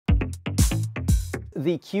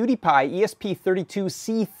The QT Py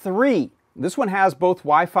ESP32C3. This one has both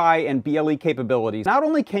Wi-Fi and BLE capabilities. Not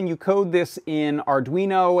only can you code this in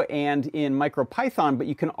Arduino and in MicroPython, but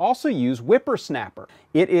you can also use WipperSnapper.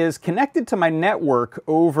 It is connected to my network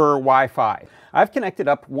over Wi-Fi. I've connected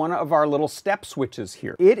up one of our little step switches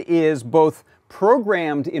here. It is both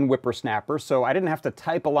programmed in WipperSnapper, so I didn't have to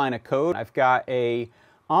type a line of code. I've got a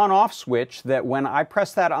on-off switch that when I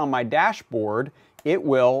press that on my dashboard, it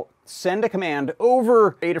will send a command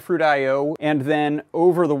over Adafruit I/O and then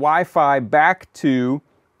over the Wi-Fi back to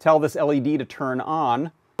tell this LED to turn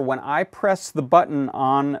on. When I press the button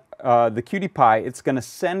on the QT Py, it's going to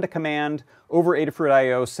send a command over Adafruit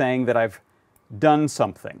I/O saying that I've done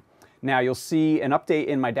something. Now you'll see an update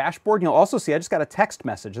in my dashboard, and you'll also see I just got a text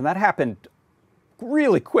message, and that happened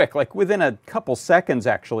really quick, like within a couple seconds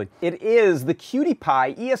actually. It is the QT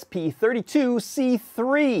Py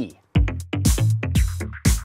ESP32C3.